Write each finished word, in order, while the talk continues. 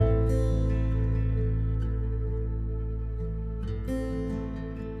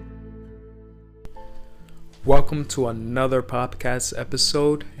Welcome to another podcast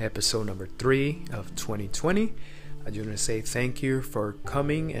episode number 3 of 2020. I just want to say thank you for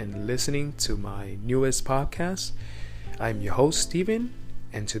coming and listening to my newest podcast. I'm your host, Steven,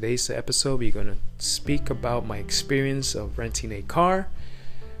 and today's episode we're going to speak about my experience of renting a car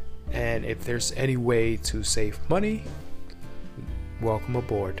and if there's any way to save money. Welcome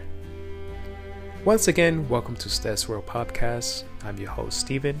aboard. Once again, welcome to Stes World Podcast. I'm your host,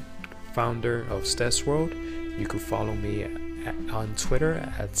 Steven, founder of Stes World. You can follow me on Twitter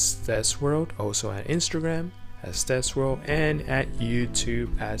at Stes World, also on Instagram at Stes World, and at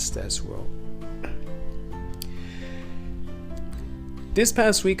YouTube at Stes World. This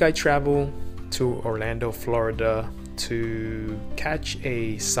past week, I traveled to Orlando, Florida to catch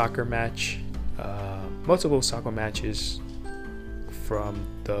a soccer match, multiple soccer matches from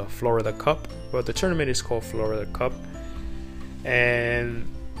the Florida Cup. Well, the tournament is called Florida Cup, and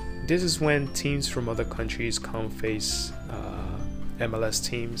this is when teams from other countries come face MLS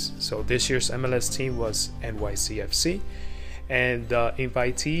teams. So this year's MLS team was NYCFC, and the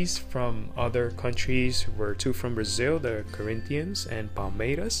invitees from other countries were two from Brazil, the Corinthians and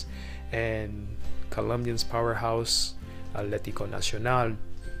Palmeiras, and Colombian's powerhouse Atlético Nacional.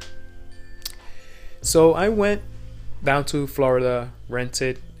 So I went down to Florida,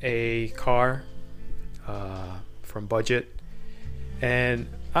 rented a car from Budget, and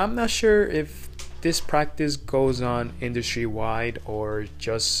I'm not sure if this practice goes on industry-wide or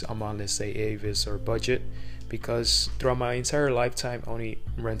just among, let's say, Avis or Budget, because throughout my entire lifetime I only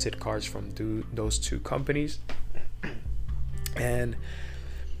rented cars from those two companies. And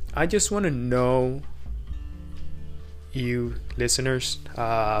I just want to know, you listeners,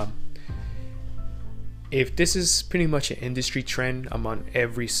 if this is pretty much an industry trend among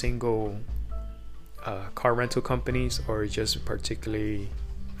every single car rental companies, or just particularly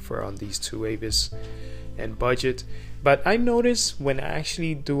for on these two, Avis and Budget. But I notice when I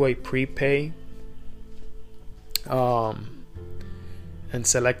actually do a prepay and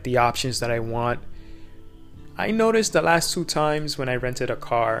select the options that I want, I noticed the last two times when I rented a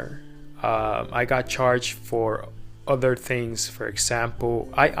car, I got charged for other things. For example,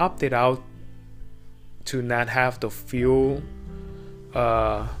 I opted out to not have the fuel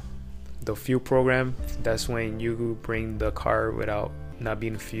program. That's when you bring the car without not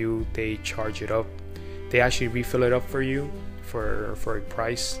being fueled, they charge it up. They actually refill it up for you for a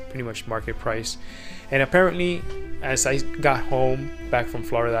price, pretty much market price. And apparently, as I got home back from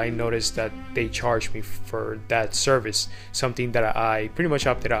Florida, I noticed that they charged me for that service, something that I pretty much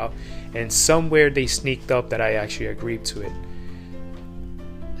opted out, and somewhere they sneaked up that I actually agreed to it.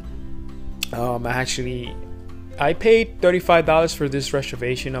 I paid $35 for this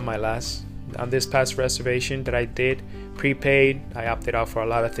reservation on this past reservation that I did prepaid. I opted out for a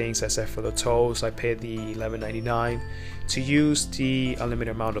lot of things except for the tolls. I paid the $11.99 to use the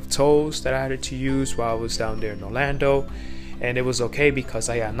unlimited amount of tolls that I had to use while I was down there in Orlando, and it was okay because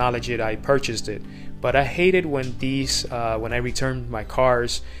I acknowledged it, I purchased it. But I hated when when I returned my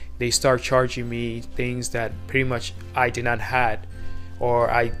cars, they start charging me things that pretty much I did not had,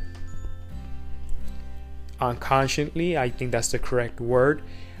 or I unconsciously, I think that's the correct word,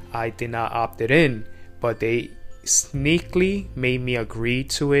 I did not opt it in, but they sneakily made me agree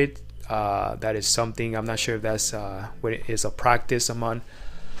to it. That is something, I'm not sure if that's what it is, a practice among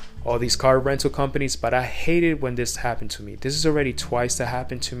all these car rental companies, but I hated when this happened to me. This is already twice that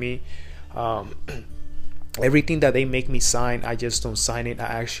happened to me. Everything that they make me sign, I just don't sign it. I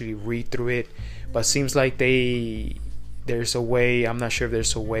actually read through it, but seems like there's a way, I'm not sure if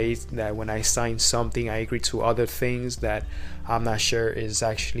there's a way that when I sign something, I agree to other things that I'm not sure is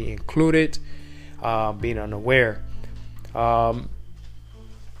actually included, being unaware.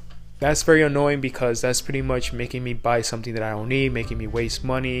 That's very annoying because that's pretty much making me buy something that I don't need, making me waste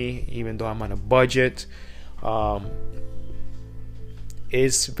money, even though I'm on a budget.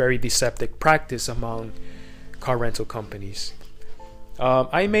 It's very deceptive practice among car rental companies.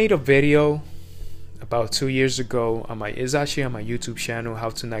 I made a video about 2 years ago it's actually on my YouTube channel, how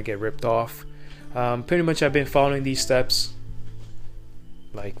to not get ripped off. Pretty much I've been following these steps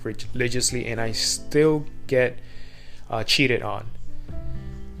like religiously, and I still get cheated on.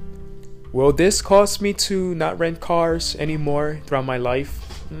 Will this cause me to not rent cars anymore throughout my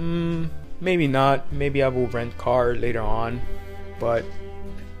life? Maybe not. Maybe I will rent car later on, but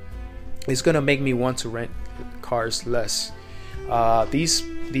it's gonna make me want to rent cars less.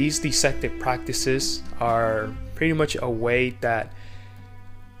 These deceptive practices are pretty much a way that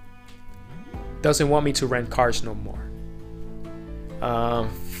doesn't want me to rent cars no more.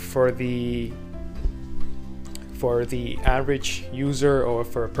 For the average user, or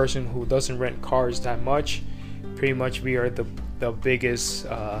for a person who doesn't rent cars that much, Pretty much we are the biggest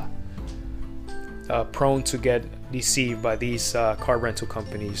prone to get deceived by these car rental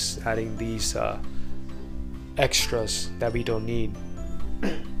companies, adding these extras that we don't need.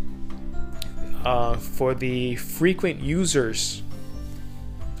 For the frequent users,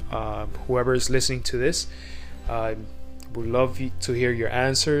 whoever is listening to this, would love to hear your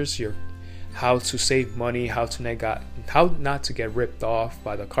answers, your how to save money, how not to get ripped off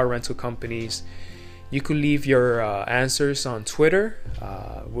by the car rental companies. You could leave your answers on Twitter.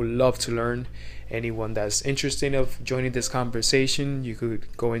 Would love to learn. Anyone that's interested of joining this conversation, you could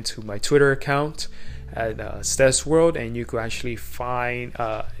go into my Twitter account at Stes World, and you could actually find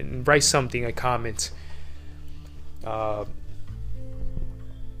and write something, a comment.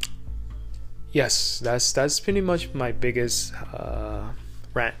 Yes, that's pretty much my biggest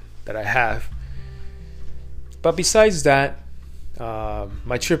rant that I have. But besides that,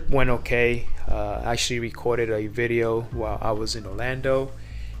 my trip went okay. I actually recorded a video while I was in Orlando,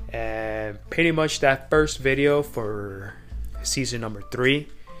 and pretty much that first video for season number 3,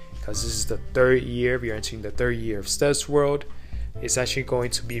 because this is the 3rd year, we are entering the 3rd year of Stes World. It's actually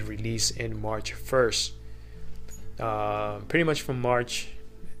going to be released in March 1st. Pretty much from March,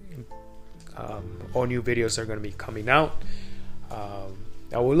 all new videos are going to be coming out.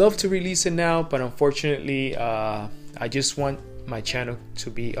 I would love to release it now, but unfortunately I just want my channel to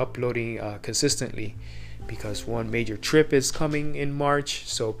be uploading consistently, because one major trip is coming in March,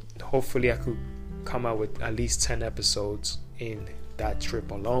 so hopefully I could come out with at least 10 episodes in that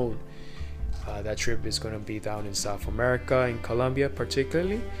trip alone. That trip is going to be down in South America, in Colombia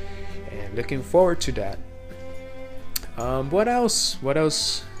particularly, and looking forward to that. What else? What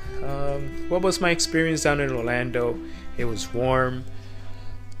was my experience down in Orlando? It was warm.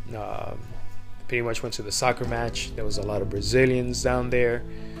 Pretty much went to the soccer match. There was a lot of Brazilians down there,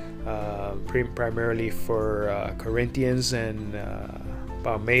 primarily for Corinthians and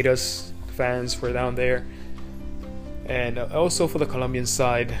Palmeiras fans were down there, and also for the Colombian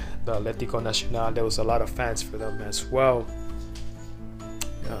side, the Atlético Nacional, there was a lot of fans for them as well.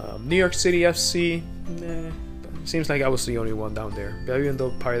 New York City FC, seems like I was the only one down there, but even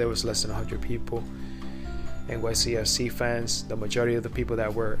though probably there was less than 100 people. NYCFC fans, the majority of the people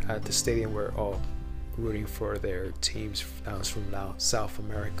that were at the stadium were all rooting for their teams from South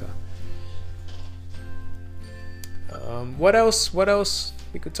America. What else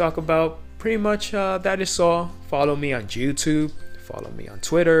we could talk about? Pretty much that is all. Follow me on YouTube, follow me on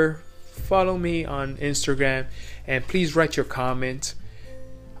Twitter, follow me on Instagram, and please write your comment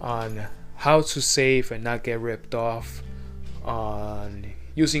on how to save and not get ripped off on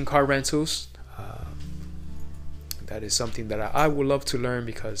using car rentals. That is something that I would love to learn,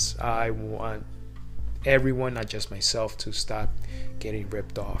 because I want everyone, not just myself, to stop getting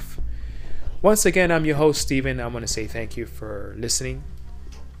ripped off. Once again, I'm your host, Steven. I want to say thank you for listening.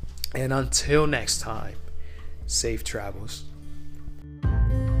 And until next time, safe travels.